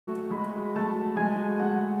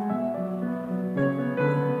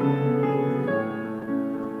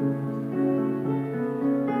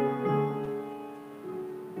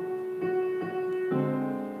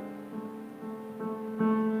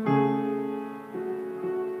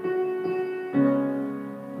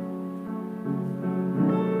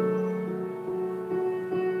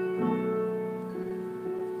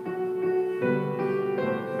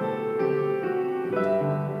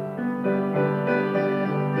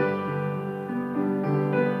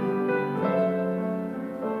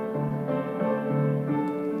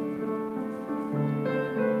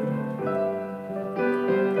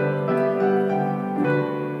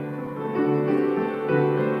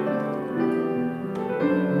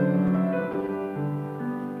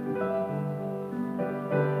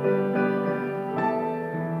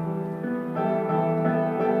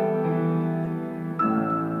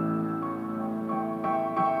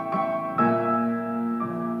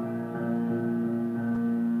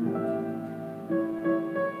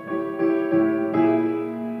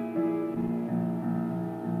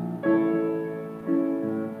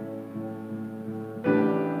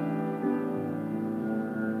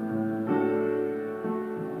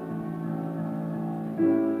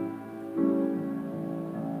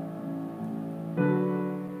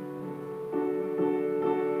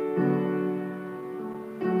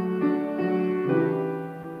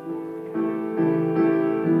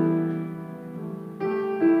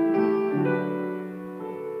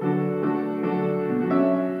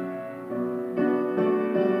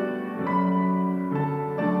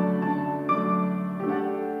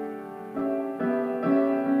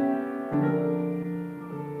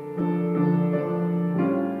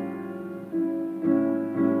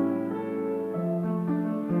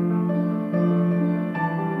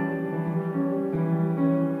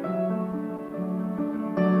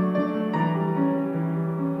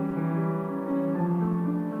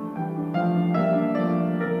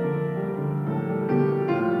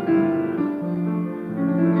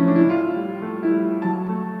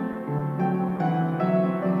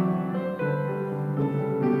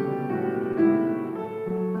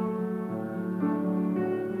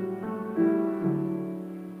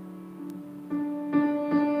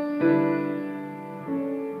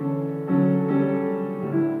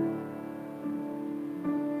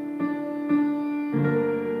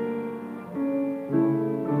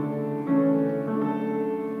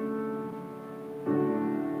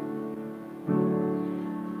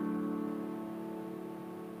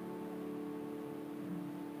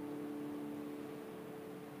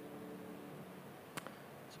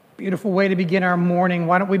Beautiful way to begin our morning.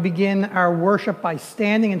 Why don't we begin our worship by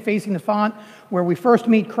standing and facing the font where we first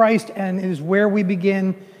meet Christ, and it is where we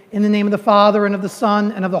begin in the name of the Father and of the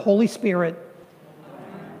Son and of the Holy Spirit.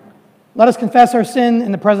 Amen. Let us confess our sin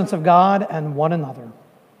in the presence of God and one another.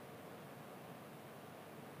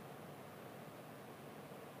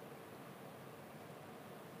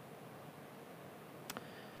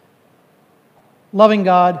 Loving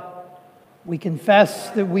God, we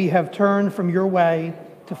confess that we have turned from your way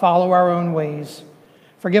to follow our own ways.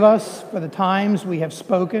 Forgive us for the times we have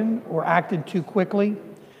spoken or acted too quickly,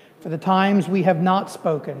 for the times we have not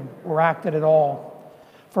spoken or acted at all,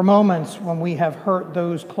 for moments when we have hurt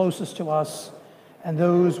those closest to us and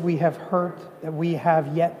those we have hurt that we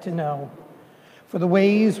have yet to know, for the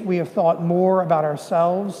ways we have thought more about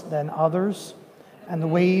ourselves than others, and the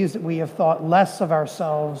ways that we have thought less of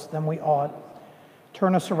ourselves than we ought.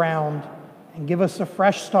 Turn us around and give us a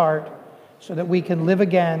fresh start so that we can live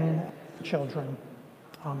again as children.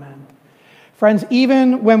 Amen. Friends,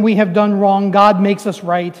 even when we have done wrong, God makes us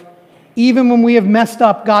right. Even when we have messed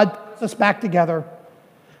up, God puts us back together.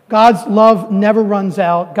 God's love never runs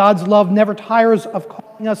out. God's love never tires of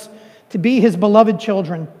calling us to be his beloved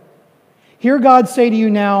children. Hear God say to you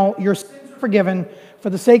now, your sins are forgiven for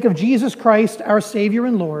the sake of Jesus Christ, our Savior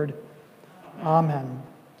and Lord. Amen.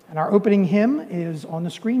 And our opening hymn is on the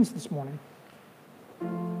screens this morning.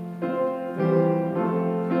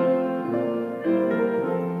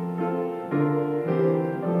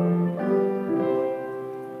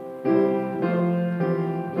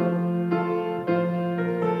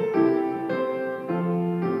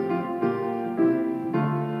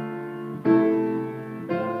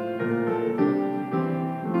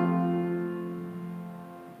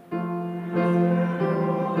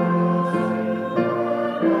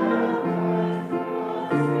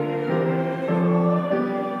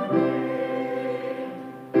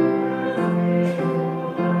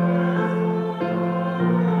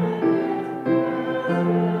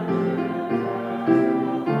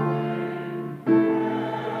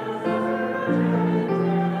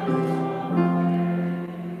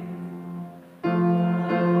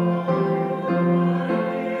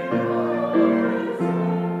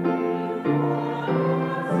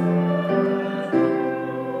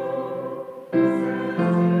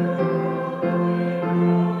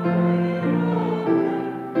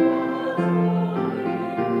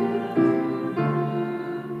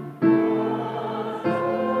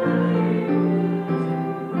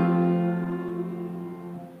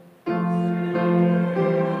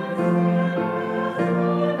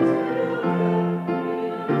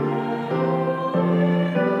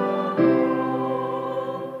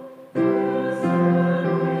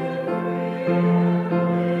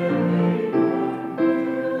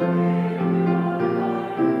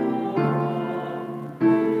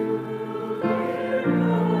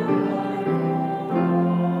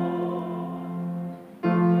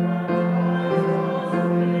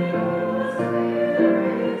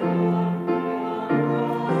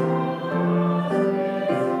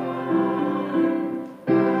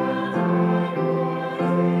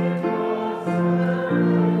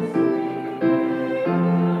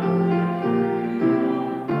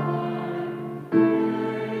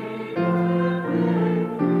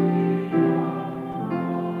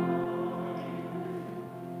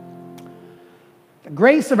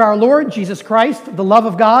 grace of our Lord Jesus Christ, the love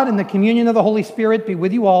of God, and the communion of the Holy Spirit be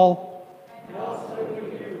with you all. And also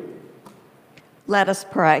with you. Let us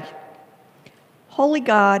pray. Holy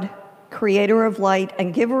God, creator of light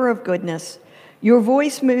and giver of goodness, your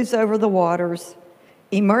voice moves over the waters.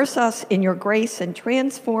 Immerse us in your grace and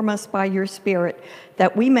transform us by your Spirit,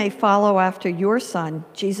 that we may follow after your Son,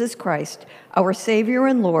 Jesus Christ, our Savior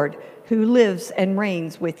and Lord, who lives and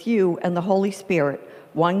reigns with you and the Holy Spirit,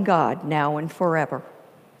 one God, now and forever.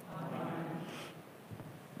 Amen.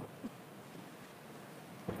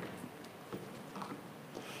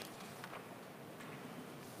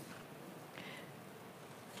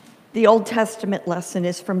 The Old Testament lesson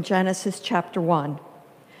is from Genesis chapter 1.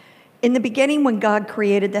 In the beginning, when God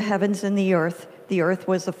created the heavens and the earth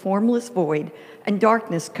was a formless void, and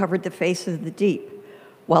darkness covered the face of the deep,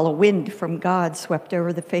 while a wind from God swept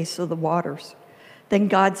over the face of the waters. Then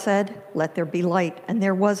God said, "Let there be light," and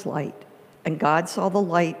there was light. And God saw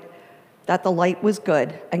that the light was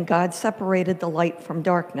good, and God separated the light from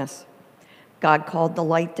darkness. God called the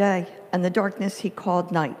light day, and the darkness he called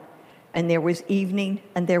night. And there was evening,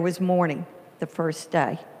 and there was morning, the first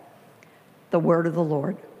day. The word of the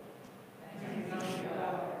Lord.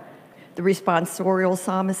 The responsorial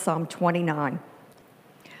psalm is Psalm 29.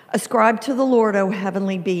 Ascribe to the Lord, O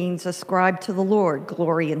heavenly beings, ascribe to the Lord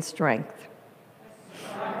glory and strength.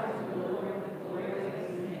 Ascribe to the Lord the glory of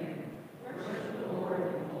his name. Worship the Lord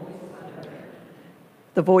in holy splendor.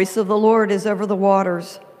 The voice of the Lord is over the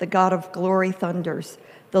waters. The God of glory thunders.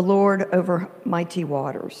 The Lord over mighty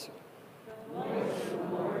waters. The voice of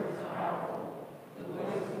the Lord is powerful. The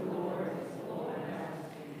voice of the Lord is full of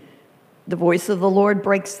majesty. The voice of the Lord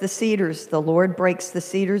breaks the cedars. The Lord breaks the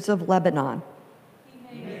cedars of Lebanon.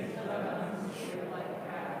 He makes Lebanon skip like a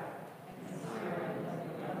calf, and Syrian like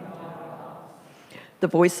a young wild ox. The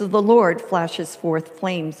voice of the Lord flashes forth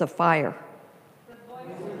flames of fire. The voice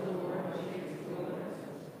of the Lord shakes wildernesses.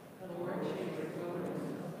 The Lord shakes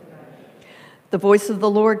wildernesses of the earth. The voice of the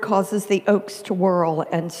Lord causes the oaks to whirl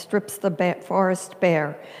and strips the forest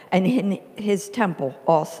bare, and in his temple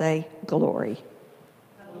all say, "Glory."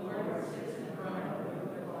 The Lord sits enthroned over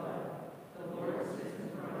the flood. The Lord sits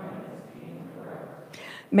enthroned as king forever.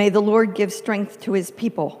 May the Lord give strength to his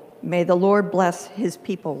people. May the Lord bless his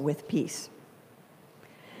people with peace.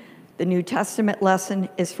 The New Testament lesson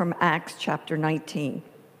is from Acts chapter 19.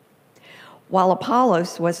 While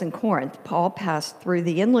Apollos was in Corinth, Paul passed through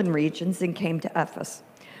the inland regions and came to Ephesus,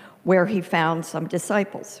 where he found some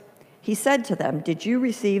disciples. He said to them, "Did you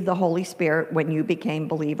receive the Holy Spirit when you became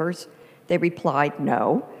believers?" They replied,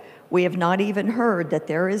 "No, we have not even heard that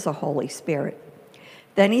there is a Holy Spirit."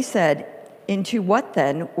 Then he said, "Into what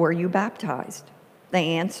then were you baptized?" They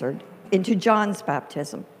answered, "Into John's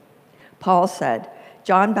baptism." Paul said,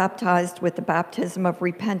 "John baptized with the baptism of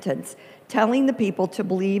repentance, telling the people to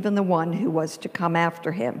believe in the one who was to come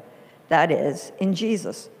after him, that is, in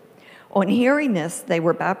Jesus." On hearing this, they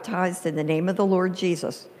were baptized in the name of the Lord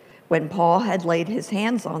Jesus. When Paul had laid his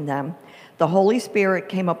hands on them, the Holy Spirit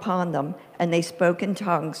came upon them, and they spoke in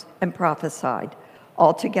tongues and prophesied.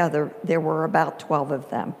 Altogether, there were about 12 of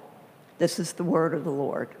them. This is the word of the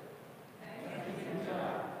Lord.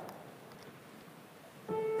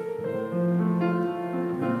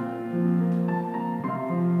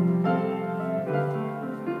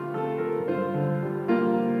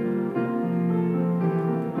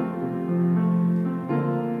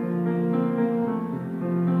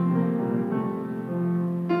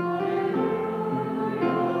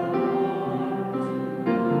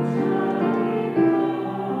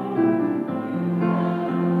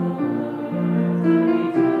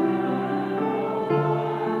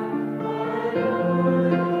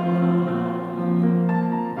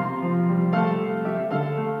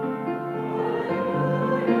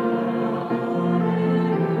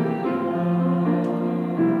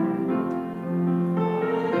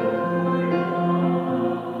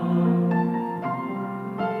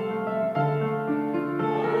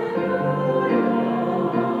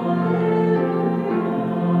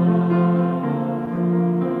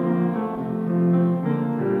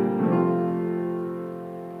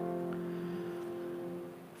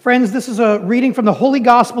 Friends, this is a reading from the Holy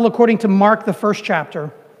Gospel according to Mark, the first chapter.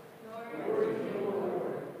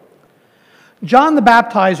 John the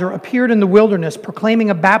Baptizer appeared in the wilderness proclaiming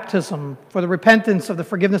a baptism for the repentance of the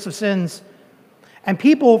forgiveness of sins. And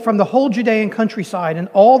people from the whole Judean countryside and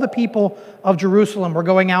all the people of Jerusalem were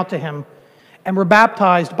going out to him and were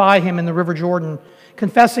baptized by him in the river Jordan,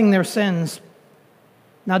 confessing their sins.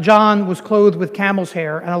 Now John was clothed with camel's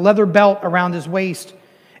hair and a leather belt around his waist,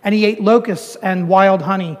 and he ate locusts and wild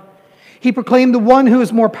honey. He proclaimed, "The one who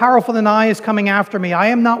is more powerful than I is coming after me. I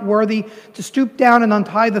am not worthy to stoop down and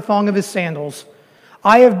untie the thong of his sandals.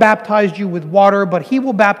 I have baptized you with water, but he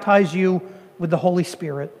will baptize you with the Holy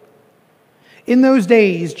Spirit." In those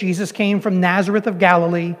days, Jesus came from Nazareth of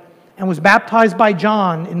Galilee and was baptized by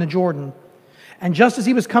John in the Jordan. And just as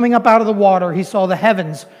he was coming up out of the water, he saw the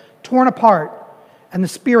heavens torn apart and the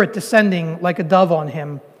Spirit descending like a dove on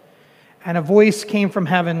him. And a voice came from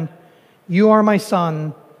heaven, "You are my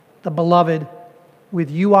Son, the beloved.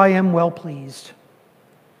 With you I am well pleased."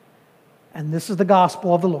 And this is the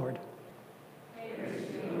gospel of the Lord.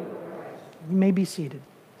 You may be seated.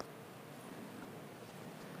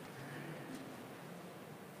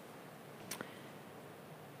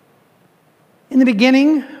 In the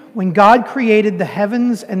beginning, when God created the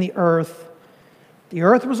heavens and the earth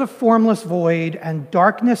was a formless void, and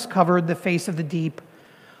darkness covered the face of the deep,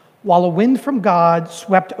 while a wind from God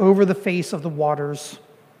swept over the face of the waters.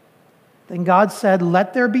 Then God said,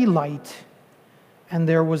 "Let there be light," and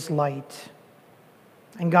there was light.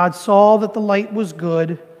 And God saw that the light was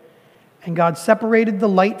good, and God separated the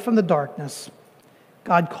light from the darkness.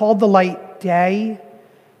 God called the light day,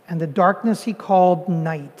 and the darkness he called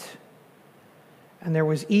night. And there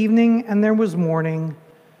was evening and there was morning,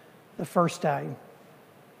 the first day.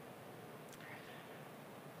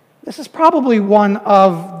 This is probably one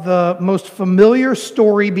of the most familiar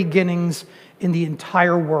story beginnings in the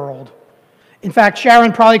entire world. In fact,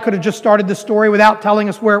 Sharon probably could have just started the story without telling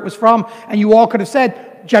us where it was from, and you all could have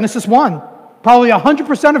said Genesis 1. Probably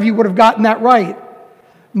 100% of you would have gotten that right.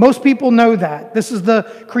 Most people know that. This is the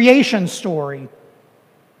creation story.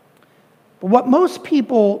 But what most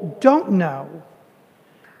people don't know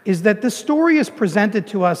is that this story is presented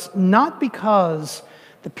to us not because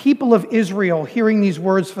the people of Israel, hearing these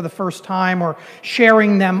words for the first time or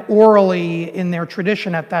sharing them orally in their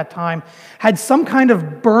tradition at that time, had some kind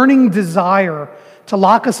of burning desire to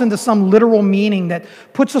lock us into some literal meaning that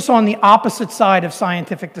puts us on the opposite side of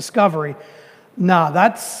scientific discovery. No,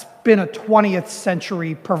 that's been a 20th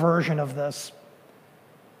century perversion of this.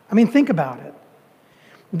 I mean, think about it.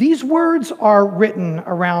 These words are written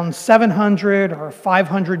around 700 or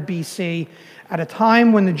 500 BC at a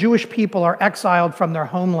time when the Jewish people are exiled from their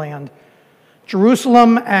homeland.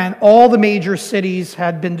 Jerusalem and all the major cities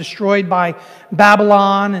had been destroyed by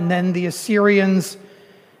Babylon and then the Assyrians.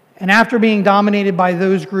 And after being dominated by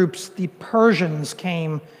those groups, the Persians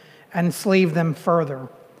came and enslaved them further.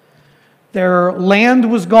 Their land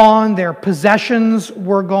was gone, their possessions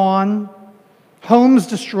were gone, homes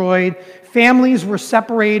destroyed, families were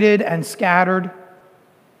separated and scattered.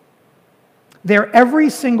 Their every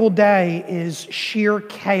single day is sheer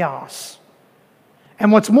chaos.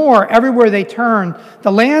 And what's more, everywhere they turn,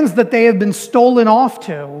 the lands that they have been stolen off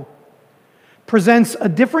to presents a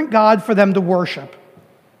different god for them to worship.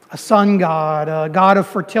 A sun god, a god of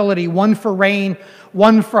fertility, one for rain,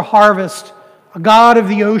 one for harvest, a god of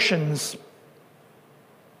the oceans.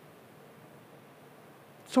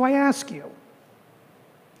 So I ask you,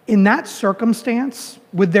 in that circumstance,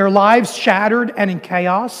 with their lives shattered and in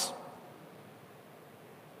chaos,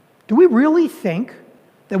 do we really think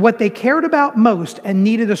that what they cared about most and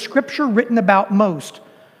needed a scripture written about most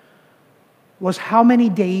was how many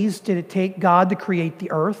days did it take God to create the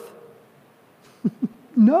earth?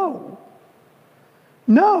 No.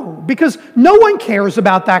 No, because no one cares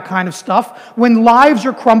about that kind of stuff when lives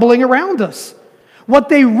are crumbling around us. What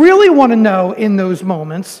they really want to know in those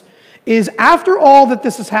moments is after all that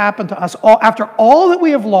this has happened to us, after all that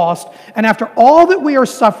we have lost, and after all that we are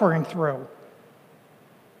suffering through,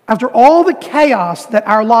 after all the chaos that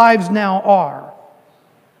our lives now are,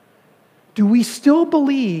 do we still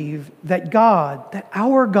believe that God, that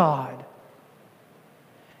our God,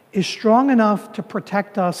 is strong enough to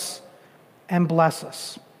protect us and bless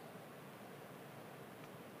us?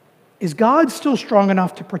 Is God still strong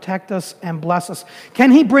enough to protect us and bless us?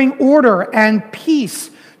 Can He bring order and peace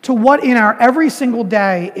to what in our every single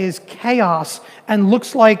day is chaos and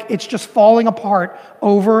looks like it's just falling apart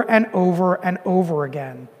over and over and over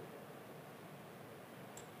again?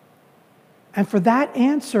 And for that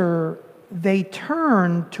answer, they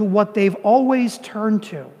turn to what they've always turned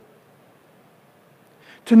to.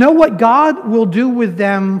 To know what God will do with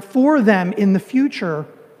them, for them in the future,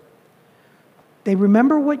 they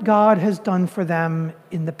remember what God has done for them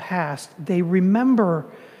in the past. They remember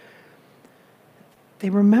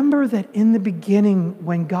that in the beginning,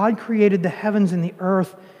 when God created the heavens and the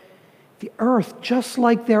earth, just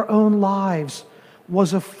like their own lives,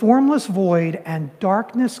 was a formless void, and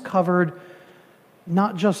darkness covered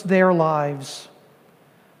not just their lives,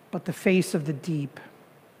 but the face of the deep.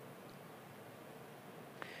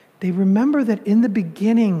 They remember that in the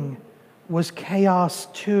beginning, was chaos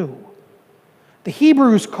too. The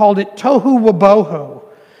Hebrews called it tohu wabohu.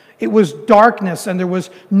 It was darkness and there was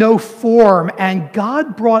no form, and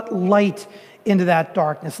God brought light into that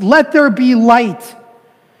darkness. Let there be light.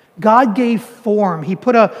 God gave form. He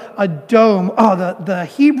put a dome, the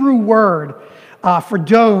Hebrew word for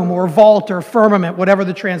dome or vault or firmament, whatever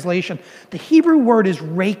the translation. The Hebrew word is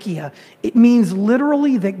rakia. It means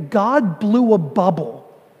literally that God blew a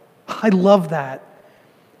bubble. I love that.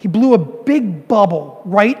 He blew a big bubble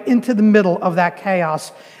right into the middle of that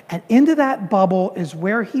chaos. And into that bubble is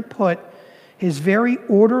where he put his very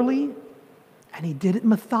orderly, and he did it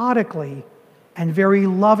methodically and very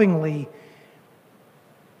lovingly.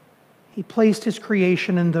 He placed his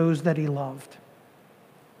creation in those that he loved.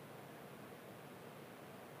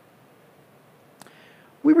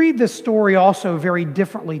 We read this story also very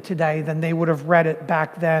differently today than they would have read it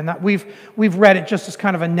back then. We've read it just as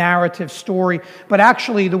kind of a narrative story, but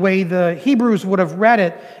actually the way the Hebrews would have read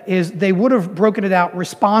it is they would have broken it out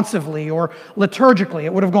responsively or liturgically.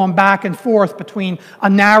 It would have gone back and forth between a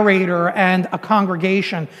narrator and a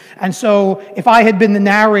congregation. And so if I had been the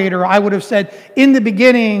narrator, I would have said, in the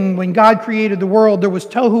beginning, when God created the world, there was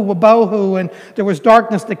tohu wabohu, and there was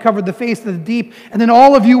darkness that covered the face of the deep. And then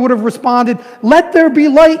all of you would have responded, let there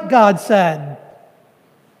be light, God said.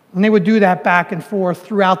 And they would do that back and forth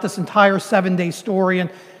throughout this entire 7-day story. And,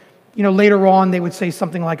 later on they would say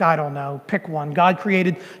something like, I don't know, pick one. God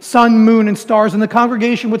created sun, moon, and stars. And the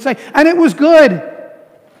congregation would say, and it was good.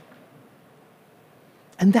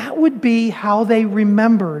 And that would be how they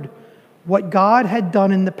remembered what God had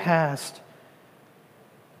done in the past.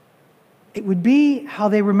 It would be how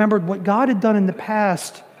they remembered what God had done in the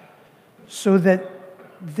past so that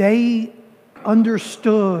they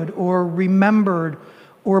understood or remembered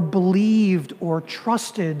or believed or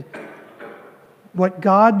trusted what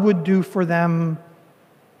God would do for them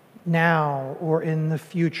now or in the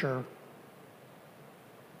future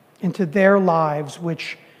into their lives,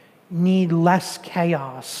 which need less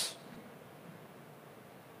chaos,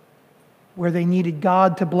 where they needed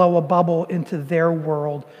God to blow a bubble into their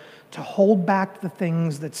world to hold back the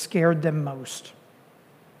things that scared them most.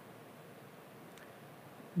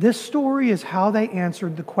 This story is how they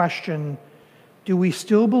answered the question, do we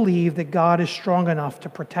still believe that God is strong enough to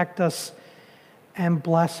protect us and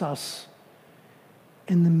bless us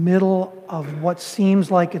in the middle of what seems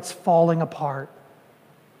like it's falling apart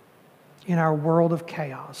in our world of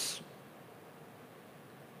chaos?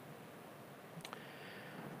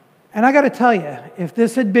 And I got to tell you, if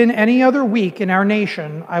this had been any other week in our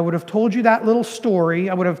nation, I would have told you that little story.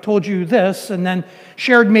 I would have told you this and then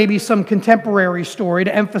shared maybe some contemporary story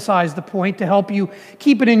to emphasize the point, to help you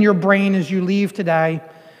keep it in your brain as you leave today.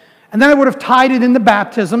 And then I would have tied it in the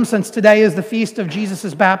baptism, since today is the feast of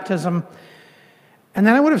Jesus' baptism. And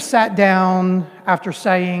then I would have sat down after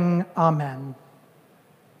saying amen.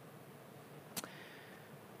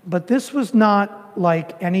 But this was not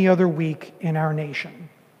like any other week in our nation.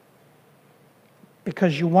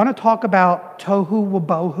 Because you want to talk about tohu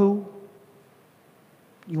wabohu,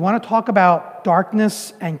 you want to talk about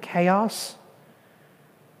darkness and chaos,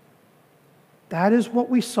 that is what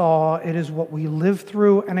we saw. It is what we lived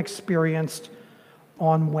through and experienced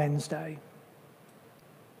on Wednesday.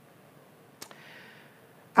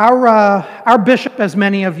 Our bishop, as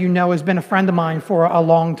many of you know, has been a friend of mine for a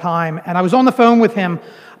long time, and I was on the phone with him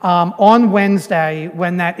on Wednesday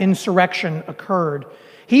when that insurrection occurred.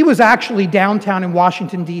 He was actually downtown in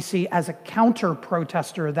Washington, D.C. as a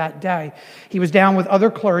counter-protester that day. He was down with other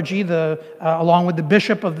clergy, along with the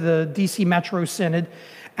bishop of the D.C. Metro Synod.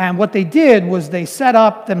 And what they did was they set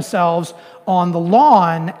up themselves on the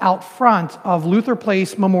lawn out front of Luther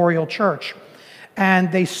Place Memorial Church. And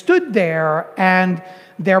they stood there, and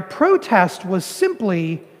their protest was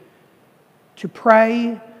simply to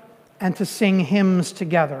pray and to sing hymns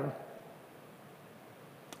together,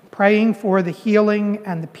 praying for the healing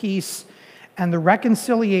and the peace and the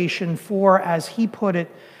reconciliation for, as he put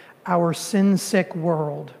it, our sin-sick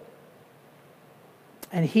world.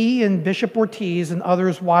 And he and Bishop Ortiz and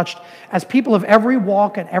others watched as people of every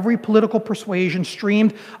walk and every political persuasion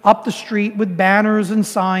streamed up the street with banners and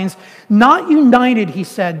signs, not united, he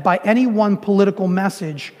said, by any one political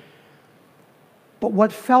message, but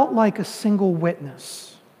what felt like a single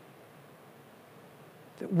witness,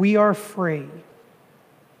 that we are free.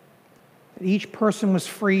 Each person was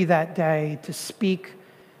free that day to speak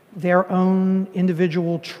their own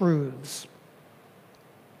individual truths.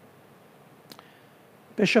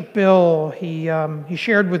 Bishop Bill, he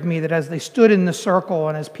shared with me that as they stood in the circle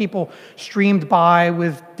and as people streamed by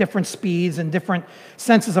with different speeds and different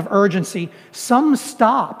senses of urgency, some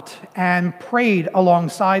stopped and prayed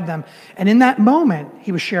alongside them. And in that moment,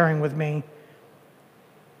 he was sharing with me,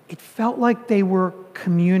 it felt like they were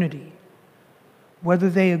community.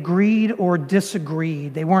 Whether they agreed or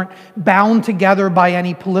disagreed, they weren't bound together by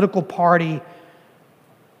any political party,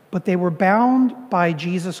 but they were bound by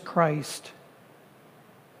Jesus Christ,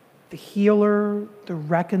 the healer, the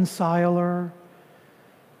reconciler,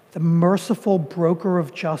 the merciful broker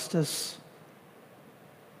of justice,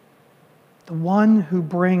 the one who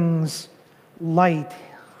brings light.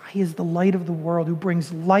 He is the light of the world, who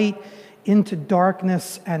brings light into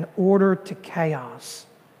darkness and order to chaos.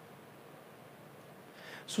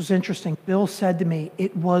 This was interesting. Bill said to me,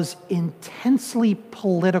 it was intensely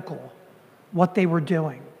political what they were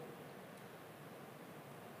doing,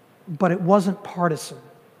 but it wasn't partisan.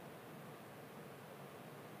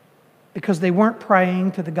 Because they weren't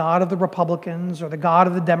praying to the God of the Republicans or the God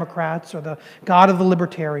of the Democrats or the God of the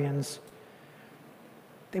Libertarians.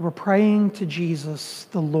 They were praying to Jesus,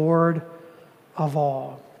 the Lord of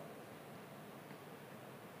all.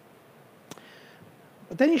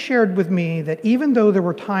 But then he shared with me that even though there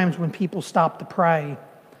were times when people stopped to pray,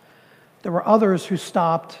 there were others who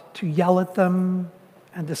stopped to yell at them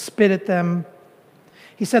and to spit at them.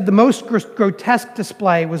 He said the most grotesque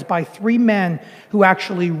display was by three men who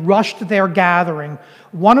actually rushed their gathering.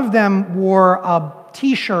 One of them wore a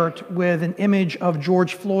T-shirt with an image of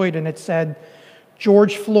George Floyd, and it said,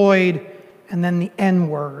 George Floyd, and then the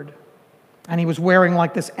N-word. And he was wearing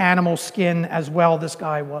like this animal skin as well, this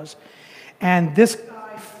guy was. And this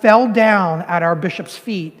guy fell down at our bishop's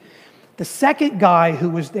feet. The second guy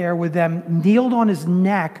who was there with them kneeled on his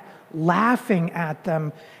neck, laughing at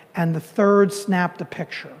them, and the third snapped a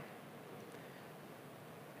picture.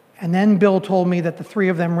 And then Bill told me that the three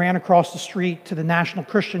of them ran across the street to the National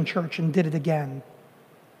Christian Church and did it again.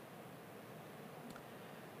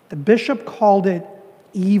 The bishop called it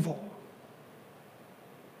evil,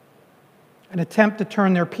 an attempt to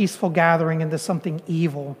turn their peaceful gathering into something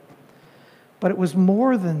evil. But it was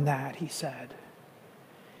more than that, he said.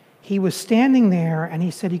 He was standing there and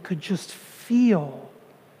he said he could just feel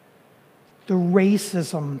the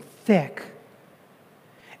racism thick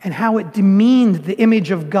and how it demeaned the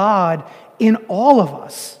image of God in all of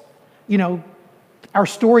us. You know, our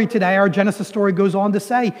story today, our Genesis story goes on to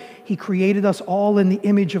say, he created us all in the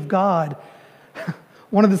image of God.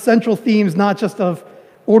 One of the central themes, not just of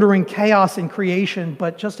ordering chaos in creation,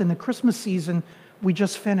 but just in the Christmas season we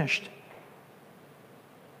just finished.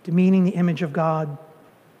 Demeaning the image of God.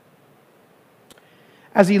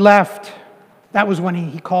 As he left, that was when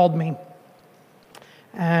he called me.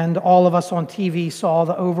 And all of us on TV saw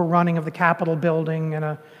the overrunning of the Capitol building.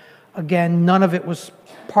 And again, none of it was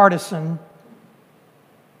partisan.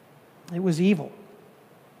 It was evil.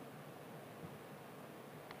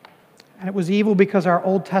 And it was evil because our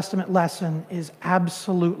Old Testament lesson is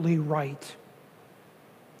absolutely right.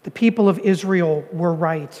 The people of Israel were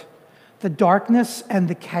right. The darkness and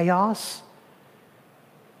the chaos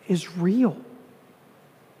is real.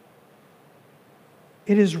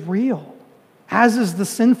 It is real, as is the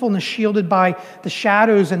sinfulness shielded by the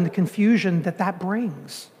shadows and the confusion that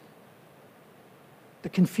brings. The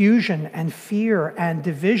confusion and fear and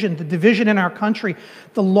division, the division in our country,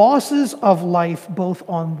 the losses of life both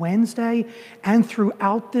on Wednesday and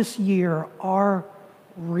throughout this year are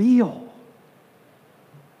real.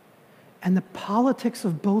 And the politics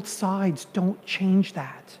of both sides don't change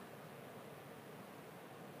that.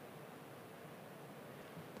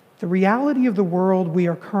 The reality of the world we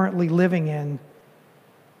are currently living in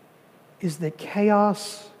is that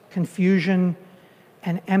chaos, confusion,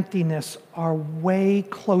 and emptiness are way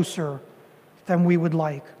closer than we would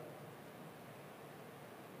like.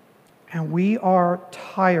 And we are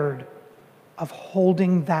tired of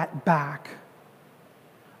holding that back,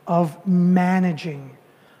 of managing,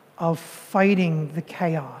 of fighting the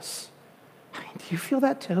chaos. I mean, do you feel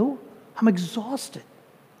that too? I'm exhausted.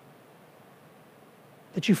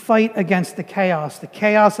 That you fight against the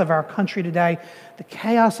chaos of our country today, the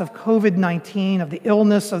chaos of COVID-19, of the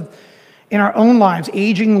illness in our own lives,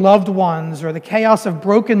 aging loved ones, or the chaos of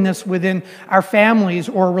brokenness within our families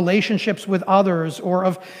or relationships with others, or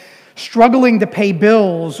of struggling to pay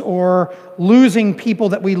bills or losing people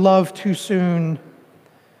that we love too soon,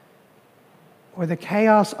 or the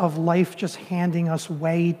chaos of life just handing us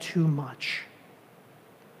way too much.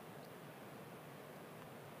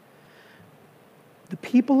 The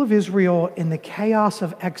people of Israel in the chaos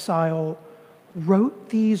of exile wrote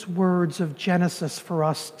these words of Genesis for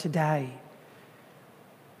us today.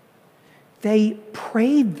 They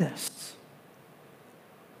prayed this.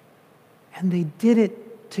 And they did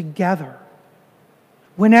it together.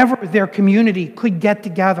 Whenever their community could get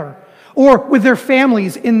together, or with their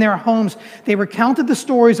families in their homes, they recounted the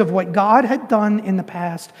stories of what God had done in the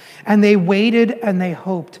past, and they waited and they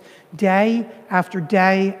hoped, day after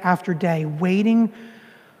day after day, waiting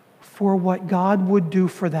for what God would do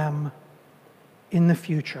for them in the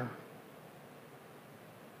future.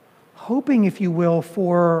 Hoping, if you will,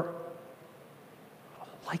 for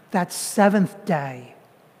like that seventh day,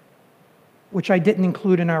 which I didn't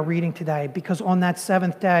include in our reading today, because on that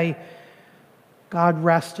seventh day, God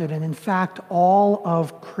rested, and in fact, all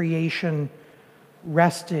of creation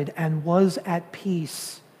rested and was at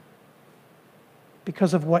peace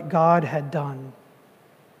because of what God had done.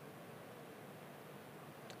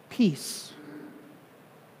 Peace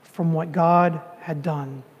from what God had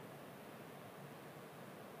done.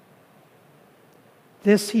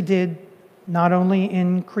 This he did not only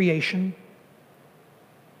in creation,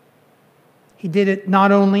 he did it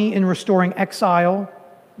not only in restoring exile,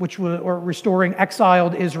 or restoring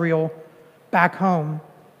exiled Israel back home,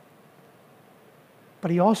 but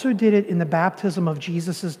he also did it in the baptism of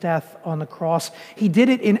Jesus' death on the cross. He did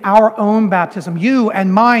it in our own baptism, you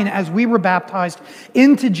and mine, as we were baptized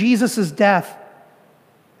into Jesus' death,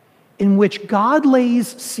 in which God lays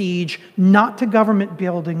siege not to government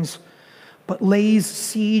buildings, but lays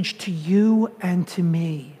siege to you and to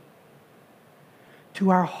me, to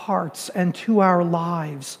our hearts and to our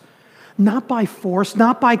lives. Not by force,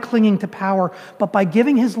 not by clinging to power, but by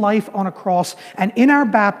giving his life on a cross, and in our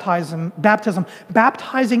baptism,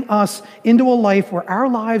 baptizing us into a life where our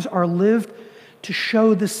lives are lived to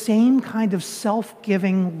show the same kind of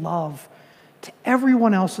self-giving love to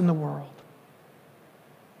everyone else in the world.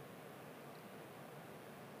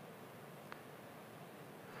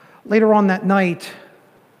 Later on that night,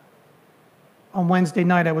 on Wednesday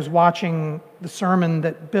night, I was watching the sermon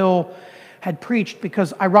that Bill had preached,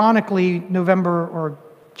 because ironically,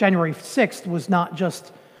 January 6th was not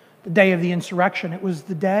just the day of the insurrection, it was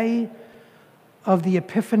the day of the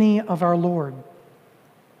Epiphany of our Lord.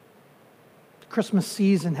 The Christmas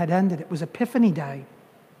season had ended. It was Epiphany Day.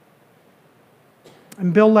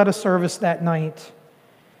 And Bill led a service that night,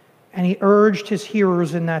 and he urged his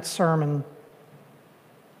hearers in that sermon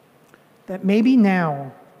that maybe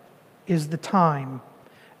now is the time,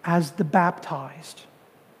 as the baptized,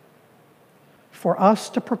 for us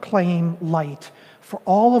to proclaim light, for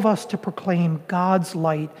all of us to proclaim God's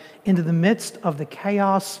light into the midst of the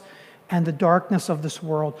chaos and the darkness of this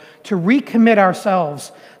world, to recommit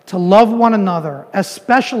ourselves to love one another,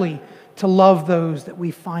 especially to love those that we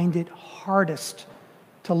find it hardest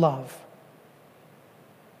to love,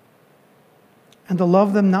 and to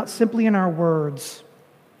love them not simply in our words,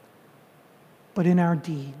 but in our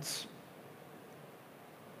deeds.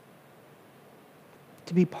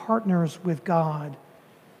 To be partners with God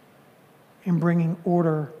in bringing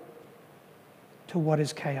order to what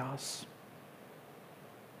is chaos.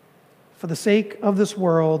 For the sake of this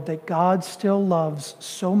world that God still loves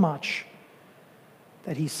so much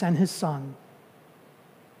that he sent his Son.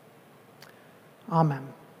 Amen.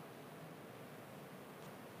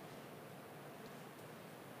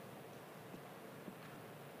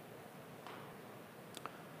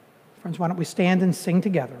 Friends, why don't we stand and sing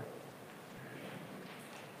together?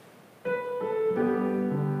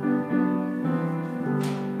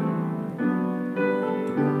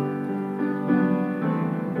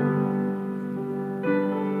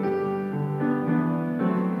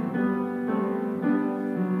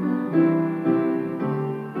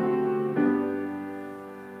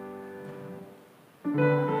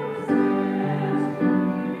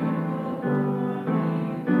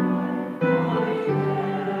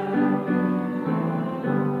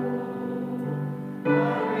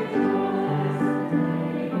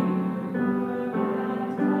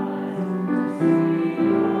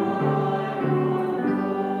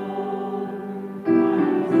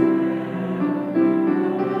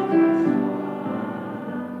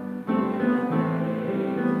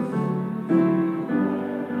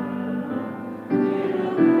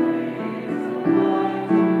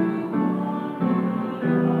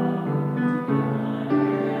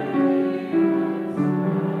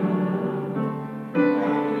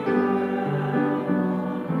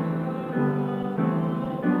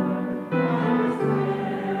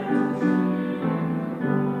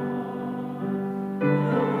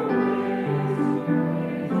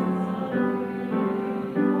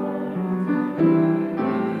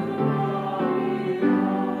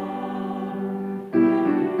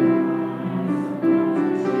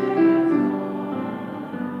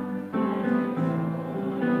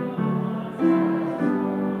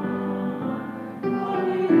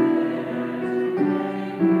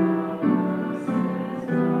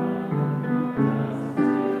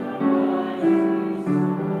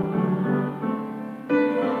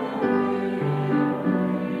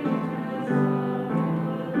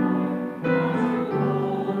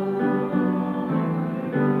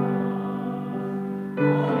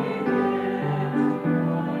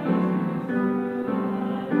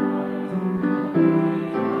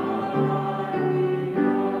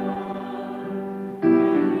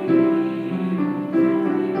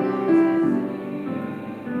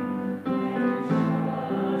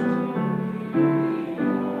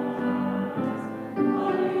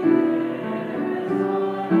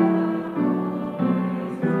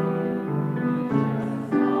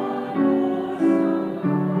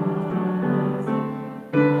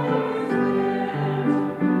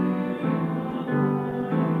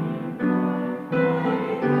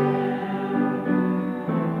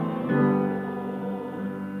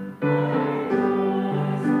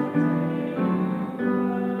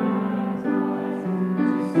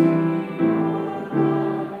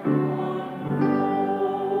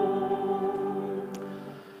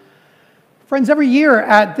 Friends, every year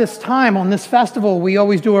at this time on this festival, we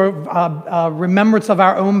always do a remembrance of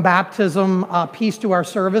our own baptism piece to our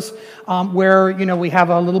service, where we have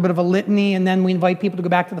a little bit of a litany, and then we invite people to go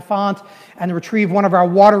back to the font and retrieve one of our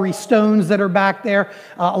watery stones that are back there.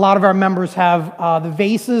 A lot of our members have the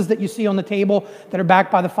vases that you see on the table that are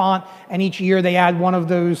back by the font, and each year they add one of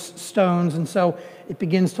those stones, and so it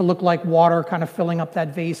begins to look like water kind of filling up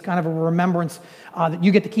that vase, kind of a remembrance that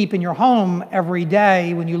you get to keep in your home every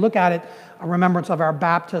day when you look at it, a remembrance of our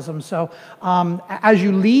baptism. So as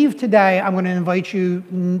you leave today, I'm going to invite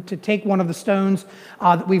you to take one of the stones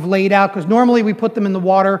that we've laid out, because normally we put them in the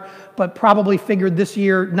water, but probably figured this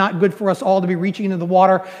year not good for us all to be reaching into the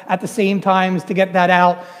water at the same time as to get that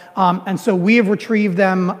out. And so we have retrieved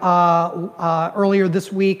them earlier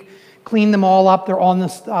this week, cleaned them all up. They're on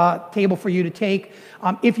this table for you to take.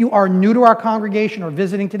 If you are new to our congregation or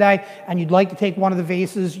visiting today and you'd like to take one of the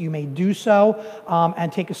vases, you may do so,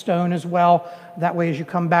 and take a stone as well. That way, as you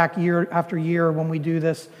come back year after year when we do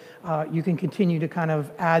this, you can continue to kind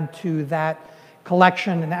of add to that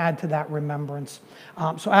collection and add to that remembrance.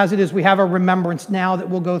 So as it is, we have a remembrance now that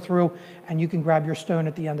we'll go through, and you can grab your stone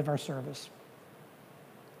at the end of our service.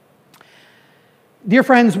 Dear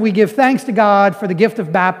friends, we give thanks to God for the gift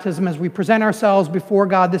of baptism as we present ourselves before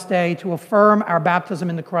God this day to affirm our baptism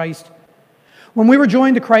in the Christ. When we were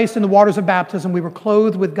joined to Christ in the waters of baptism, we were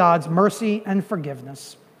clothed with God's mercy and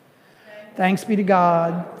forgiveness. Thanks be to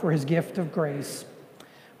God for his gift of grace.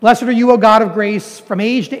 Blessed are you, O God of grace. From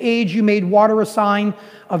age to age you made water a sign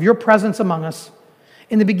of your presence among us.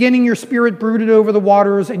 In the beginning your Spirit brooded over the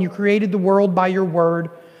waters, and you created the world by your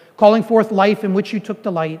word, calling forth life in which you took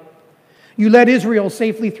delight. You led Israel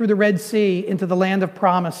safely through the Red Sea into the land of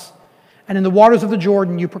promise, and in the waters of the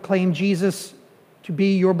Jordan you proclaimed Jesus to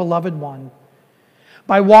be your beloved one.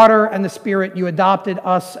 By water and the Spirit you adopted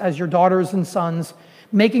us as your daughters and sons,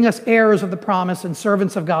 making us heirs of the promise and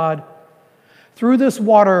servants of God. Through this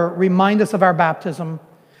water remind us of our baptism.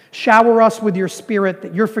 Shower us with your Spirit,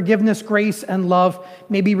 that your forgiveness, grace, and love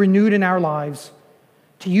may be renewed in our lives.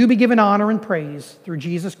 To you be given honor and praise through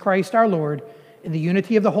Jesus Christ our Lord, in the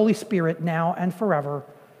unity of the Holy Spirit, now and forever.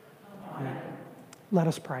 Amen. Let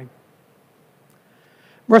us pray.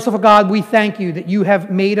 Merciful God, we thank you that you have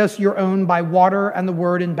made us your own by water and the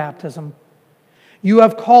word in baptism. You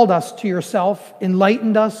have called us to yourself,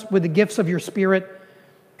 enlightened us with the gifts of your Spirit,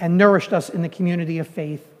 and nourished us in the community of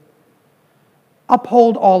faith.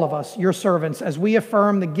 Uphold all of us, your servants, as we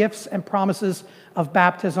affirm the gifts and promises of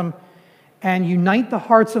baptism, and unite the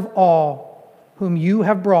hearts of all whom you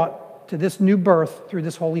have brought to this new birth through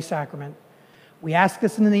this holy sacrament. We ask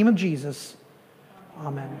this in the name of Jesus.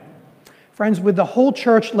 Amen. Friends, with the whole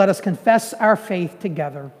church, let us confess our faith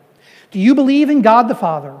together. Do you believe in God the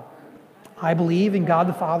Father? I believe in God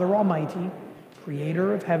the Father Almighty,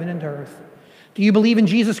 creator of heaven and earth. Do you believe in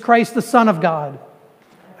Jesus Christ, the Son of God?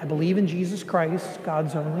 I believe in Jesus Christ,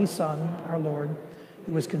 God's only Son, our Lord,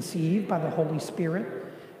 who was conceived by the Holy Spirit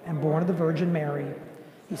and born of the Virgin Mary.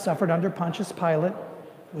 He suffered under Pontius Pilate,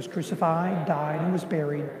 was crucified, died, and was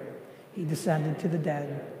buried. He descended to the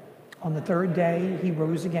dead. On the third day, he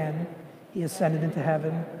rose again. He ascended into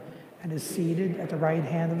heaven and is seated at the right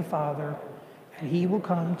hand of the Father, and he will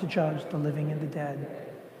come to judge the living and the dead.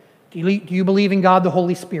 Do you believe in God, the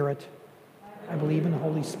Holy Spirit? I believe in the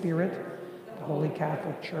Holy Spirit, the Holy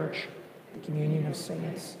Catholic Church, the communion of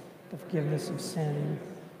saints, the forgiveness of sin,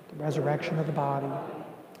 the resurrection of the body,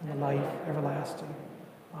 and the life everlasting.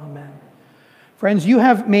 Amen. Friends, you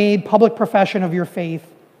have made public profession of your faith.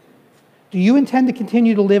 Do you intend to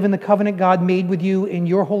continue to live in the covenant God made with you in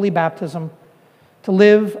your holy baptism, to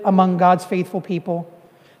live among God's faithful people,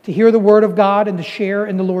 to hear the word of God and to share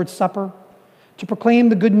in the Lord's Supper, to proclaim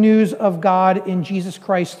the good news of God in Jesus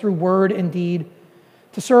Christ through word and deed,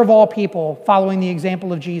 to serve all people following the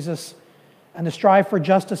example of Jesus, and to strive for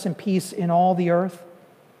justice and peace in all the earth?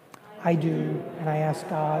 I do, and I ask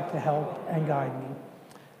God to help and guide me.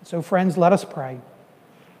 So, friends, let us pray.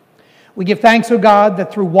 We give thanks, O God,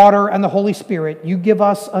 that through water and the Holy Spirit, you give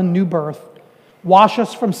us a new birth. Wash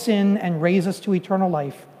us from sin and raise us to eternal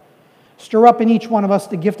life. Stir up in each one of us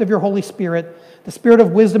the gift of your Holy Spirit, the spirit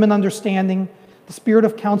of wisdom and understanding, the spirit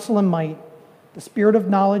of counsel and might, the spirit of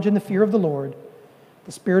knowledge and the fear of the Lord,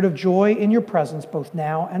 the spirit of joy in your presence, both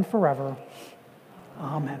now and forever.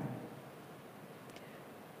 Amen.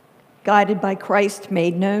 Guided by Christ,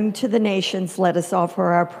 made known to the nations, let us offer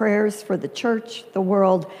our prayers for the church, the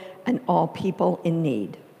world, and all people in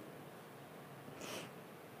need.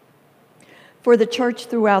 For the church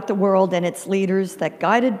throughout the world and its leaders, that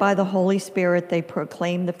guided by the Holy Spirit, they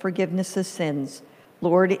proclaim the forgiveness of sins.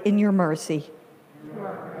 Lord, in your mercy.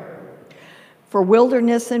 For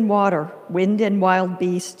wilderness and water, wind and wild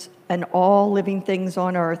beasts, and all living things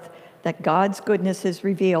on earth, that God's goodness is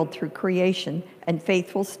revealed through creation, and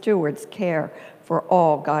faithful stewards care for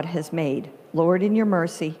all God has made. Lord, in your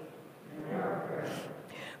mercy.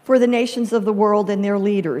 For the nations of the world and their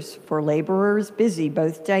leaders, for laborers busy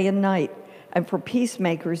both day and night, and for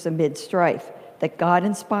peacemakers amid strife, that God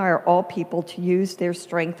inspire all people to use their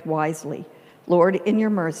strength wisely. Lord, in your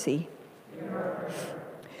mercy.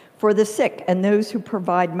 For the sick and those who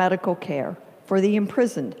provide medical care, for the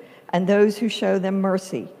imprisoned and those who show them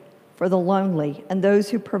mercy, for the lonely and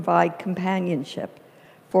those who provide companionship,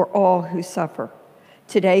 for all who suffer.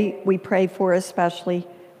 Today we pray for especially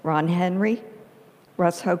Ron Henry,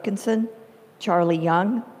 Russ Hokinson, Charlie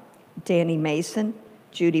Young, Danny Mason,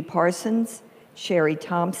 Judy Parsons, Sherry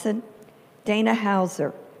Thompson, Dana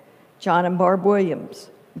Hauser, John and Barb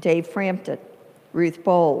Williams, Dave Frampton, Ruth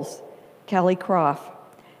Bowles, Kelly Croft,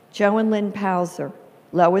 Joe and Lynn Pauser,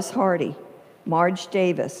 Lois Hardy, Marge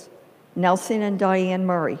Davis, Nelson and Diane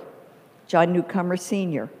Murray, John Newcomer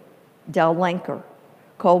Sr., Del Lenker,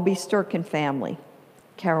 Colby Sturkin family,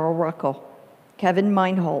 Carol Ruckel, Kevin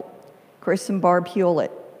Meinholt, Chris and Barb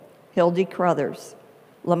Hewlett, Hildy Crothers,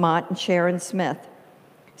 Lamont and Sharon Smith,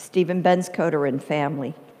 Stephen Benscoter and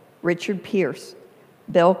family, Richard Pierce,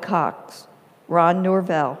 Bill Cox, Ron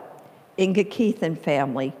Norvell, Inga Keith and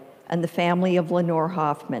family, and the family of Lenore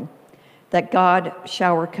Hoffman, that God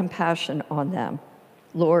shower compassion on them.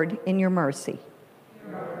 Lord, in your mercy.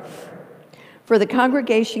 For the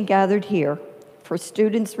congregation gathered here, for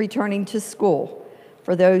students returning to school,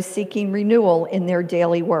 for those seeking renewal in their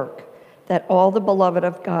daily work, that all the beloved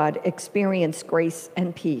of God experience grace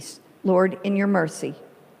and peace. Lord, in your mercy.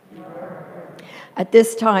 At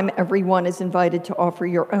this time, everyone is invited to offer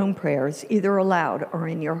your own prayers, either aloud or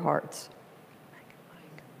in your hearts.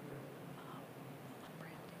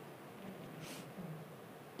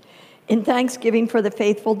 In thanksgiving for the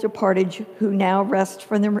faithful departed who now rest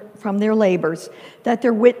from their labors, that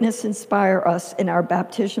their witness inspire us in our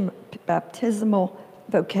baptismal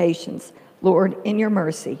vocations. Lord, in your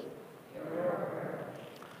mercy.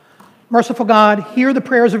 Merciful God, hear the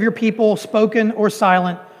prayers of your people, spoken or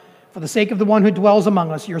silent, for the sake of the one who dwells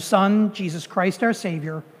among us, your Son, Jesus Christ, our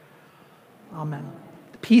Savior. Amen.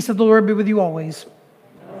 The peace of the Lord be with you always.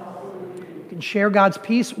 You can share God's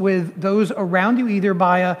peace with those around you, either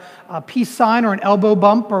by a peace sign or an elbow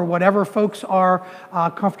bump or whatever folks are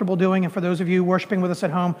comfortable doing. And for those of you worshiping with us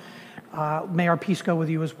at home, may our peace go with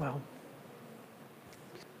you as well.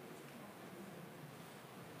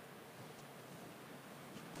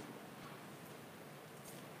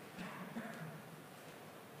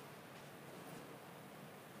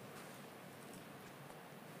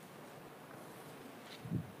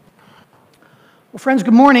 Well, friends,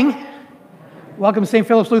 good morning. Welcome to St.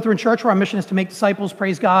 Philip's Lutheran Church, where our mission is to make disciples,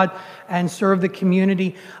 praise God, and serve the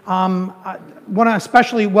community. I want to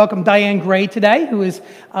especially welcome Diane Gray today, who is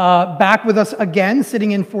back with us again,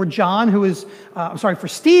 sitting in for John, who is, for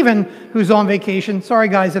Stephen, who's on vacation. Sorry,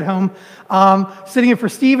 guys at home. Sitting in for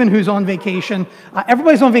Stephen, who's on vacation.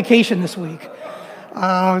 Everybody's on vacation this week.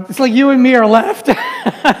 It's like you and me are left.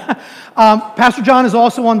 Pastor John is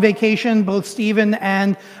also on vacation. Both Stephen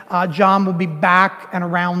and John will be back and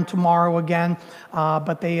around tomorrow again.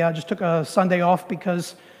 But they just took a Sunday off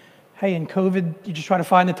because, hey, in COVID, you just try to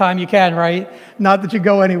find the time you can, right? Not that you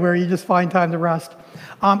go anywhere, you just find time to rest.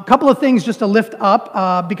 A couple of things just to lift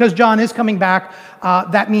up. Because John is coming back,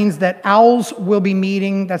 that means that OWLs will be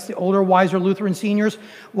meeting, that's the older, wiser Lutheran seniors,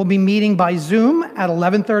 will be meeting by Zoom at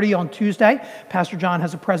 11:30 on Tuesday. Pastor John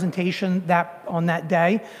has a presentation on that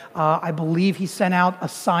day. I believe he sent out a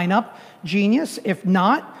sign-up genius. If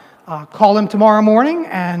not, call him tomorrow morning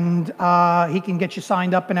and he can get you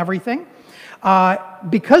signed up and everything.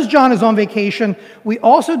 Because John is on vacation, we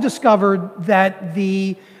also discovered that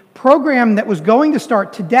the program that was going to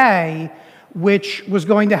start today, which was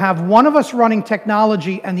going to have one of us running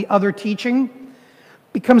technology and the other teaching,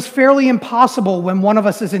 becomes fairly impossible when one of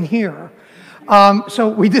us isn't here. So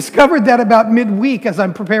we discovered that about midweek as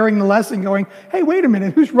I'm preparing the lesson, going, hey, wait a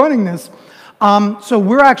minute, who's running this? So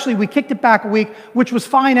we kicked it back a week, which was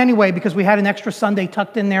fine anyway, because we had an extra Sunday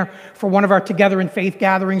tucked in there for one of our Together in Faith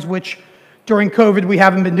gatherings, which during COVID we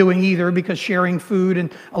haven't been doing either, because sharing food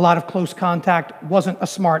and a lot of close contact wasn't a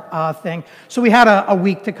smart thing. So we had a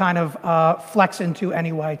week to kind of flex into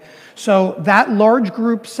anyway. So that large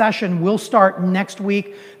group session will start next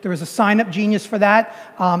week. There is a sign-up genius for that.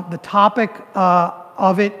 The topic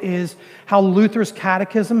of it is how Luther's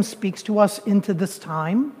catechism speaks to us into this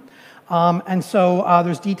time. And so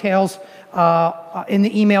there's details in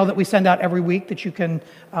the email that we send out every week that you can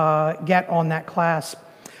get on that class.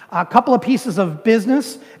 A couple of pieces of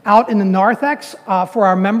business out in the narthex for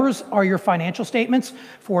our members are your financial statements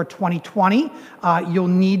for 2020. You'll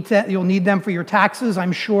need them for your taxes,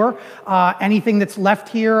 I'm sure. Anything that's left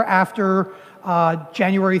here after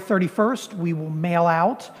January 31st, we will mail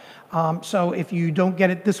out. So if you don't get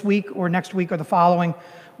it this week or next week or the following,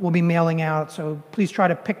 we'll be mailing out. So please try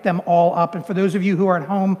to pick them all up. And for those of you who are at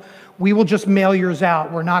home, we will just mail yours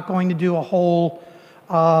out. We're not going to do a whole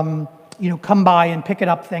come by and pick it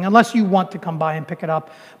up thing, unless you want to come by and pick it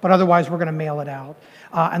up, but otherwise we're going to mail it out.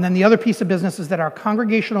 And then the other piece of business is that our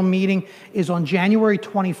congregational meeting is on January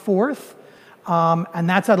 24th, and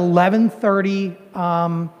that's at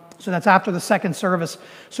 11:30, so that's after the second service.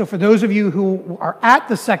 So for those of you who are at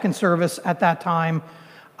the second service at that time,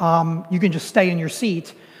 you can just stay in your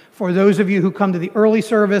seat. For those of you who come to the early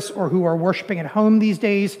service or who are worshiping at home these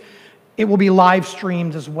days, it will be live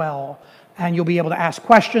streamed as well. And you'll be able to ask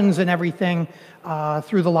questions and everything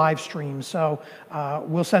through the live stream. So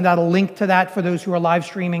we'll send out a link to that for those who are live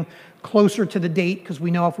streaming closer to the date, because we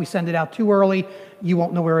know if we send it out too early, you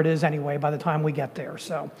won't know where it is anyway by the time we get there.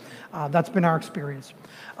 So that's been our experience.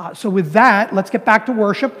 So with that, let's get back to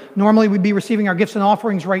worship. Normally we'd be receiving our gifts and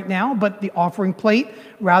offerings right now, but the offering plate,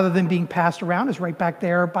 rather than being passed around, is right back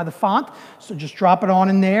there by the font. So just drop it on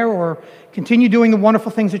in there, or continue doing the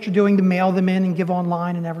wonderful things that you're doing to mail them in and give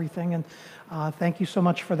online and everything. And thank you so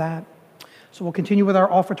much for that. So we'll continue with our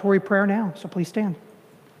offertory prayer now. So please stand.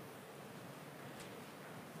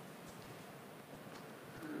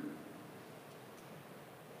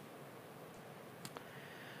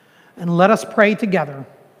 And let us pray together.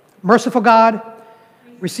 Merciful God,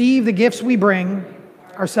 receive the gifts we bring,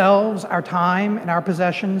 ourselves, our time, and our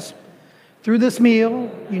possessions. Through this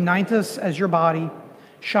meal, unite us as your body,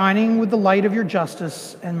 shining with the light of your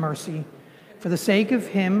justice and mercy, for the sake of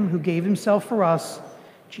him who gave himself for us,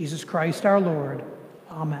 Jesus Christ our Lord.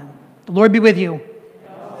 Amen. The Lord be with you.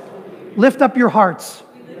 Lift up your hearts.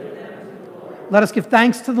 Let us give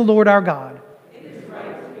thanks to the Lord our God.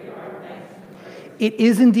 It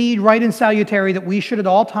is indeed right and salutary that we should at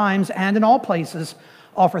all times and in all places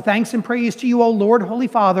offer thanks and praise to you, O Lord, Holy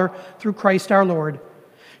Father, through Christ our Lord.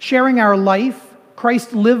 Sharing our life,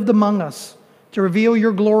 Christ lived among us to reveal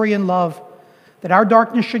your glory and love, that our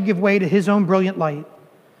darkness should give way to his own brilliant light.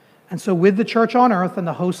 And so with the church on earth and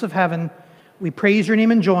the hosts of heaven, we praise your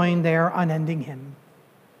name and join their unending hymn.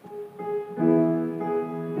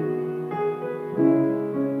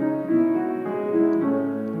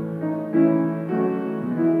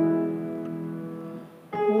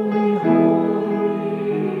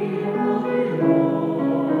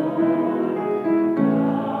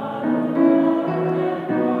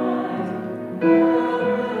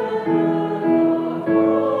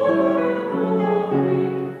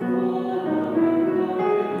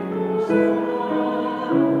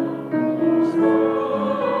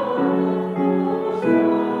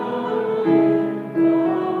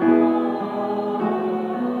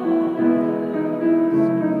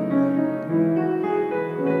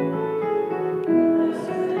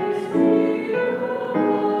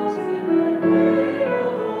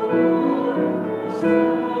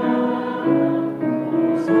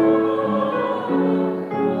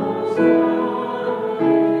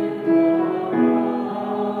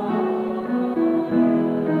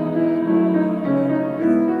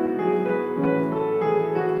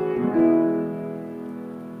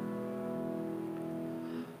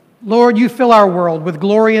 Lord, you fill our world with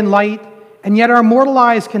glory and light, and yet our mortal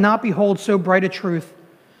eyes cannot behold so bright a truth.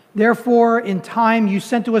 Therefore, in time, you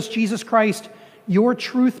sent to us Jesus Christ, your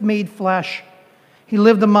truth made flesh. He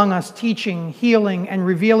lived among us, teaching, healing, and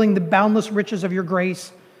revealing the boundless riches of your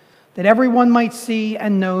grace, that everyone might see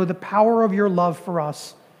and know the power of your love for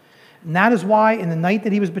us. And that is why, in the night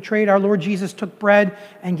that he was betrayed, our Lord Jesus took bread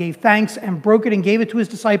and gave thanks and broke it and gave it to his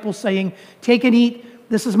disciples, saying, "Take and eat.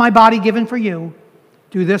 This is my body given for you.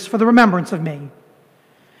 Do this for the remembrance of me."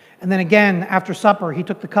 And then again, after supper, he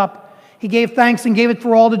took the cup. He gave thanks and gave it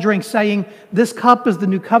for all to drink, saying, "This cup is the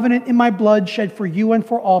new covenant in my blood, shed for you and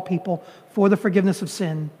for all people, for the forgiveness of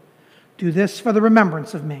sin. Do this for the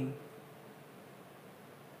remembrance of me."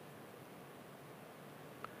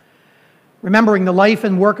 Remembering the life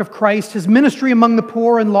and work of Christ, his ministry among the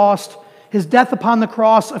poor and lost, his death upon the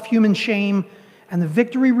cross of human shame, and the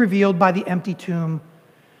victory revealed by the empty tomb,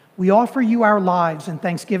 we offer you our lives in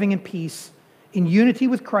thanksgiving and peace, in unity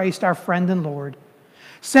with Christ, our friend and Lord.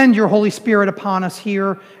 Send your Holy Spirit upon us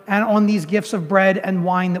here and on these gifts of bread and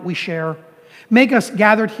wine that we share. Make us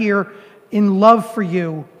gathered here in love for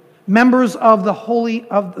you, members of the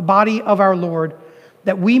body of our Lord,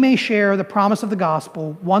 that we may share the promise of the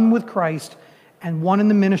gospel, one with Christ and one in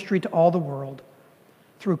the ministry to all the world.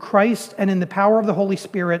 through Christ and in the power of the Holy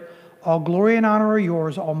Spirit, all glory and honor are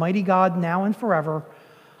yours, Almighty God, now and forever.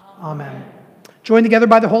 Amen. Joined together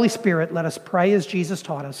by the Holy Spirit, let us pray as Jesus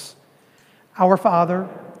taught us. Our Father,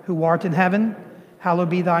 who art in heaven,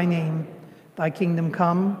 hallowed be thy name. Thy kingdom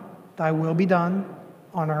come, thy will be done,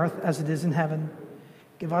 on earth as it is in heaven.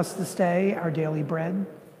 Give us this day our daily bread,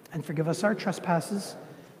 and forgive us our trespasses,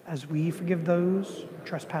 as we forgive those who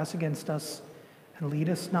trespass against us. And lead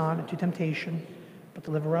us not into temptation, but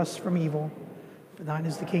deliver us from evil. For thine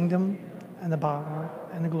is the kingdom, and the power,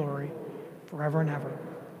 and the glory, forever and ever.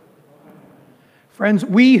 Friends,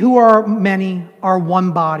 we who are many are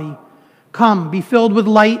one body. Come, be filled with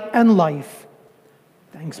light and life.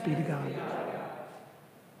 Thanks be to God.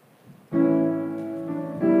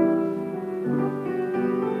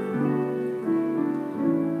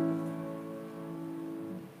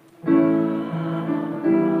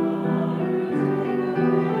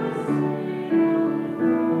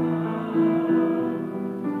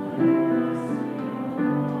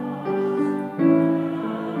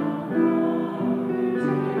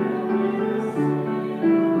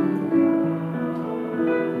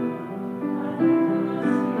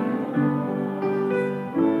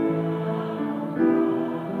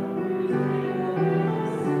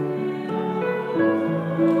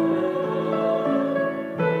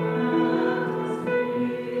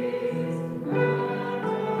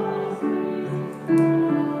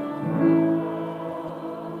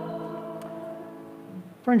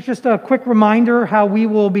 Friends, just a quick reminder how we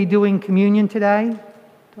will be doing communion today. Do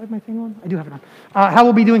I have my thing on? I do have it on. How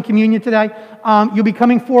we'll be doing communion today. You'll be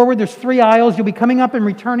coming forward. There's 3 aisles. You'll be coming up and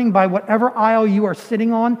returning by whatever aisle you are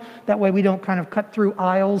sitting on. That way we don't kind of cut through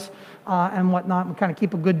aisles and whatnot and kind of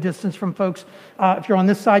keep a good distance from folks. If you're on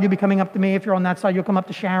this side, you'll be coming up to me. If you're on that side, you'll come up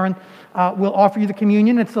to Sharon. We'll offer you the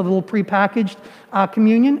communion. It's a little prepackaged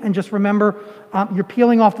communion. And just remember, you're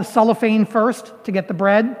peeling off the cellophane first to get the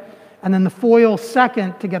bread, and then the foil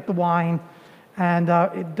second to get the wine. And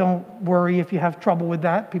don't worry if you have trouble with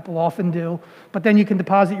that. People often do. But then you can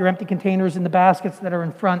deposit your empty containers in the baskets that are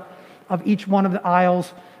in front of each one of the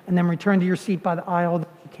aisles, and then return to your seat by the aisle that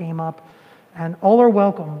you came up. And all are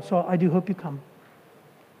welcome, so I do hope you come.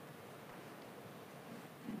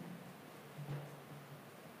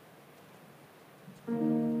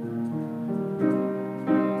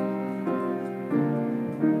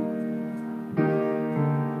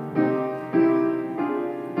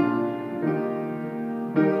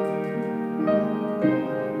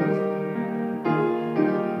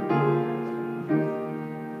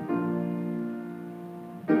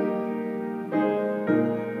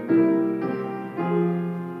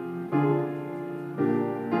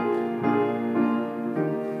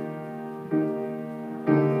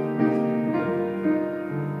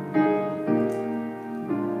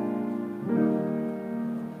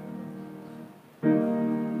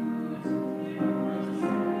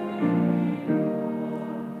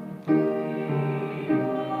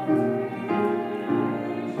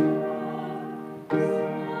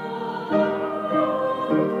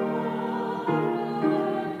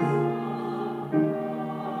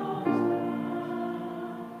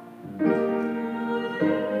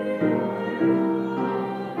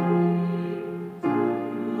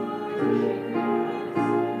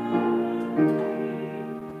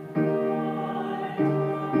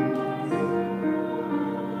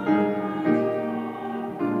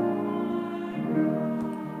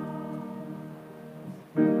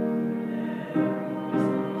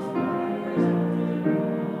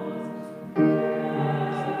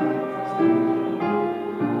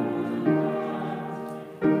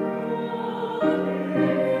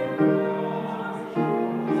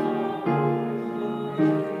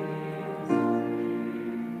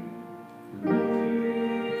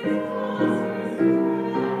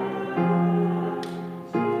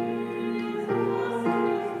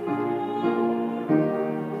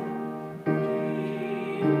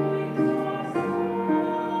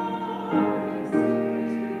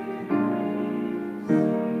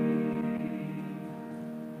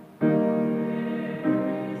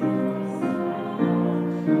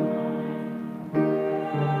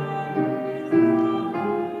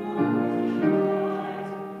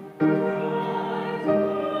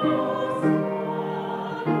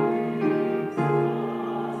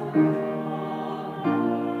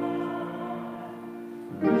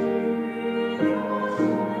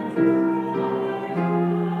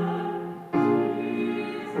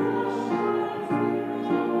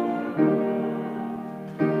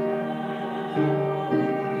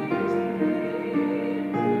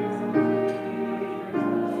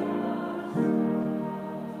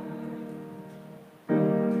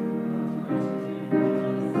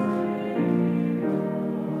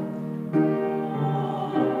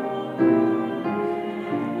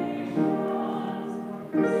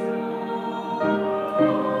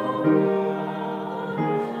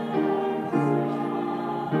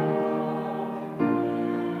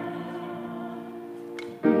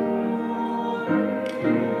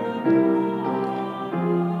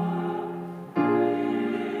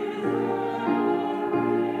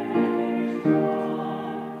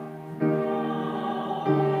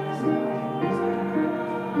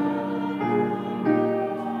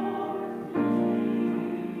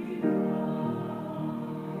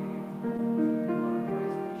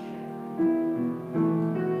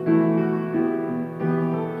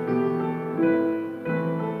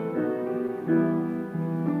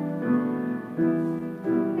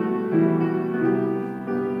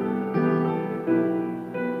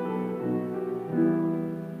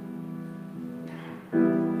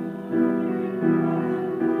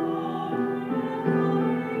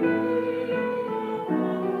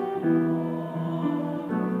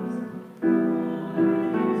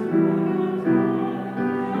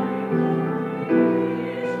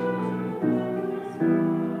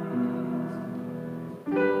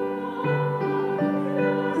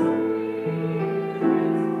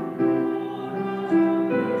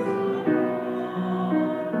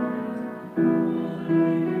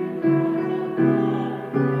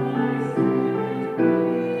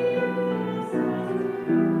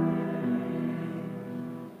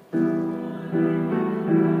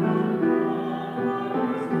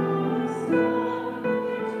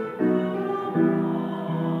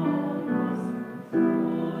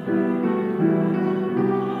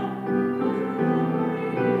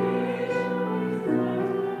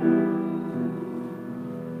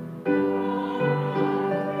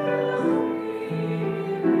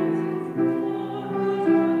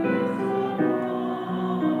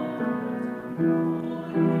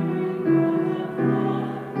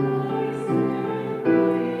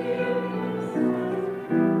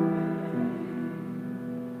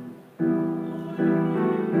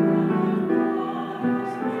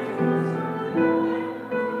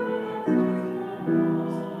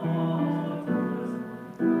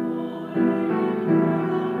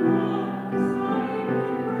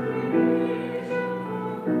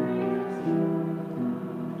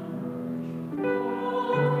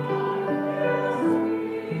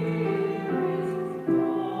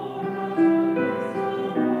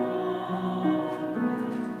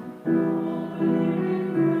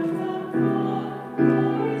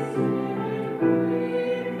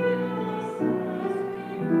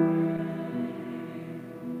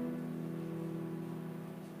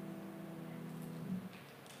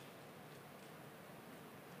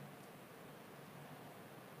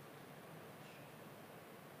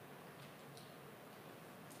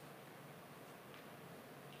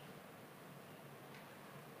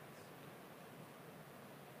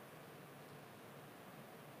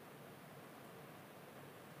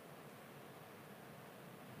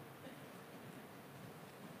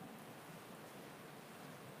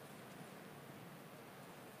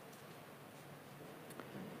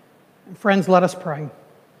 Friends, let us pray.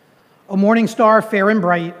 O morning star, fair and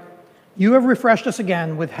bright, you have refreshed us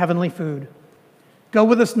again with heavenly food. Go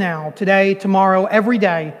with us now, today, tomorrow, every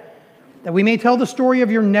day, that we may tell the story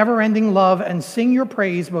of your never-ending love and sing your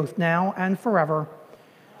praise both now and forever.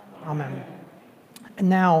 Amen. And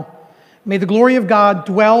now, may the glory of God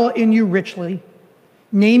dwell in you richly,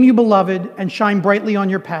 name you beloved, and shine brightly on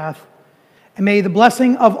your path. And may the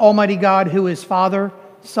blessing of Almighty God, who is Father,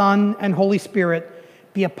 Son, and Holy Spirit,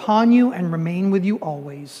 be upon you and remain with you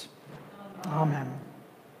always. Amen.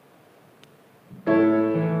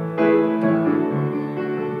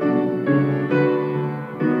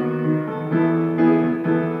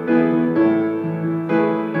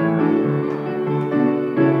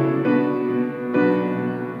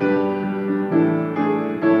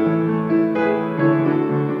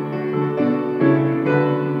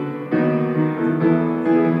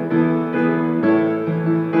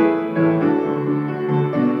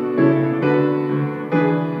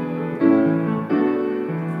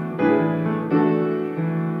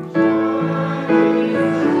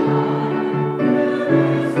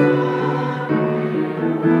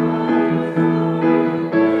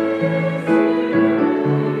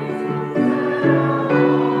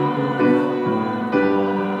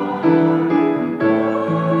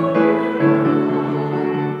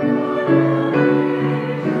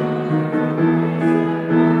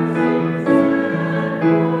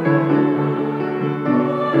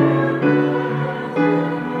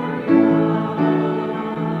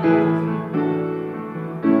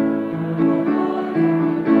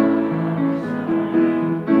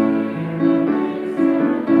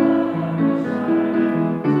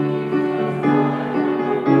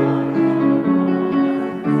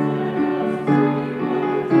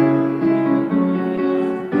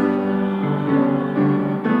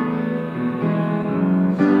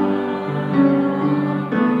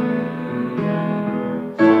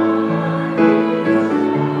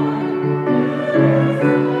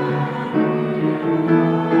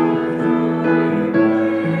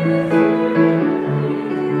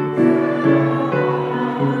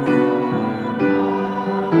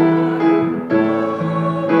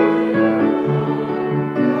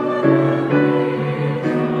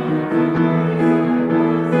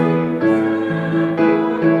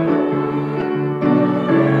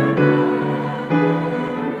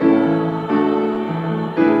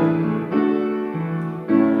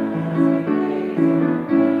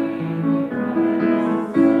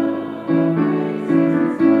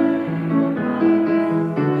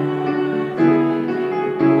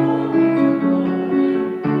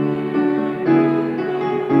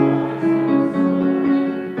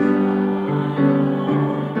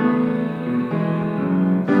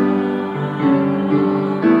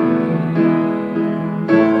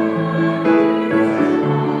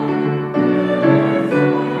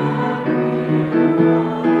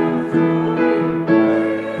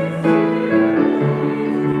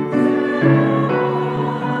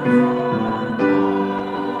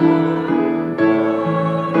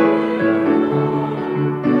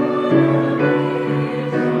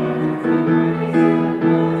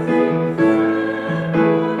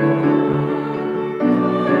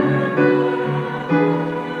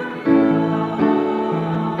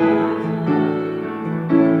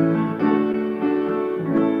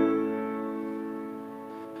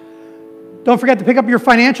 Don't forget to pick up your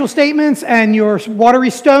financial statements and your watery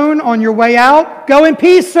stone on your way out. Go in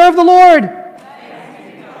peace, serve the Lord.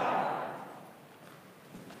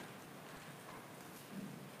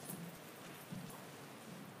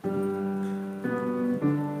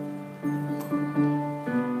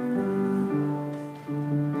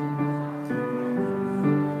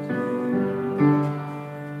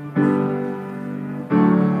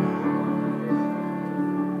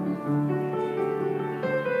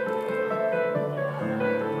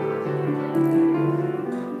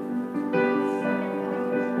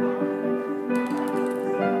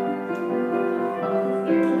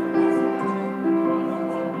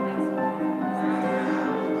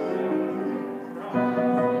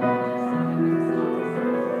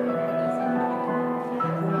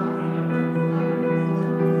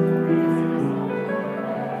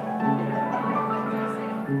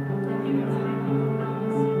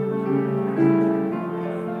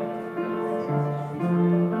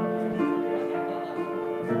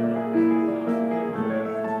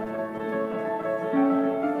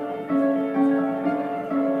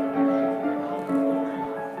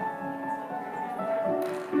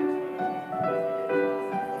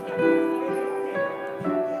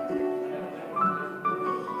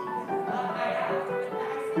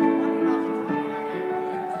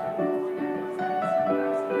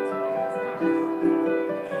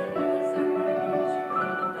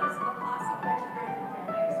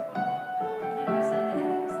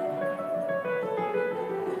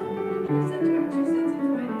 Thank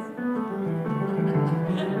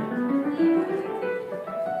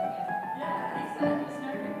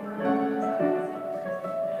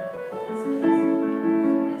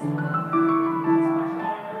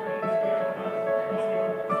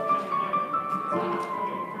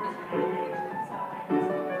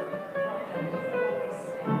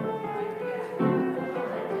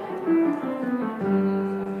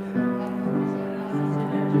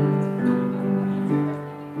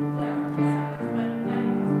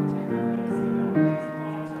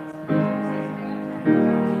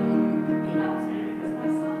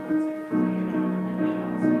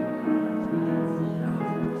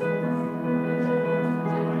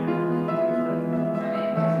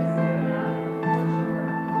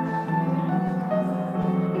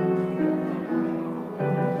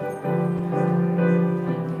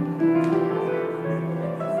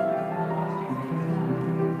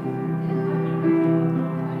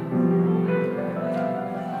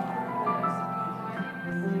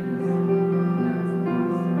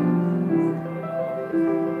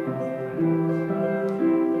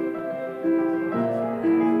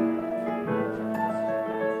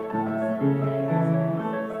you.